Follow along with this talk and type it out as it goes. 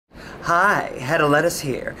Hi, Hedda lettuce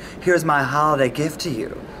here. Here's my holiday gift to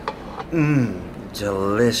you. Mmm,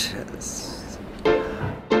 delicious.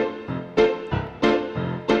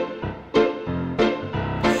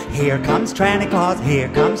 Here comes Tranny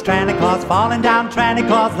Claus, falling down Tranny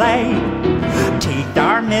Claus Lane. Teeth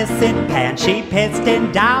are missing, pants she pissed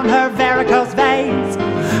in down her varicose veins.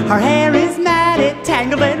 Her hair is matted,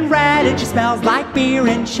 tangled and ratted, she smells like beer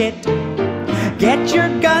and shit. Get your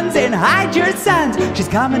guns and hide your sons, she's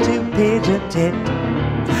coming to Pigeon Tit.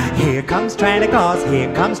 Here comes Tranny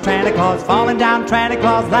Claus, falling down Tranny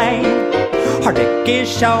Claus Lane. Her dick is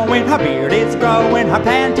showing, her beard is growing, her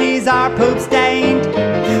panties are poop stained.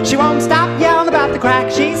 She won't stop yelling about the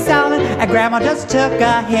crack she's selling, and Grandma just took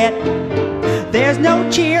a hit. There's no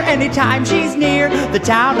cheer anytime she's near the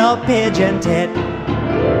town of Pigeon Tit.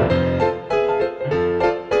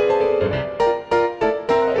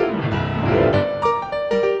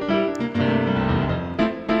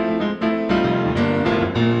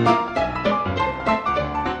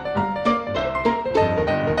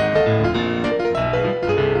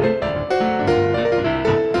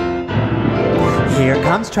 Here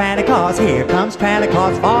comes Tranny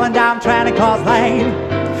Claus, falling down Tranny Claus Lane.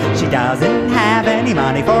 She doesn't have any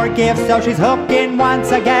money for gifts, so she's hooking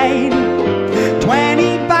once again.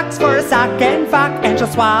 $20 for a sock and fuck, and she'll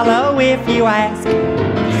swallow if you ask.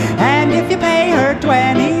 And if you pay her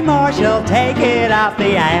 20 more, she'll take it off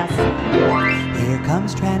the ass. Here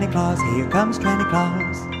comes Tranny Claus, here comes Tranny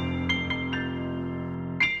Claus.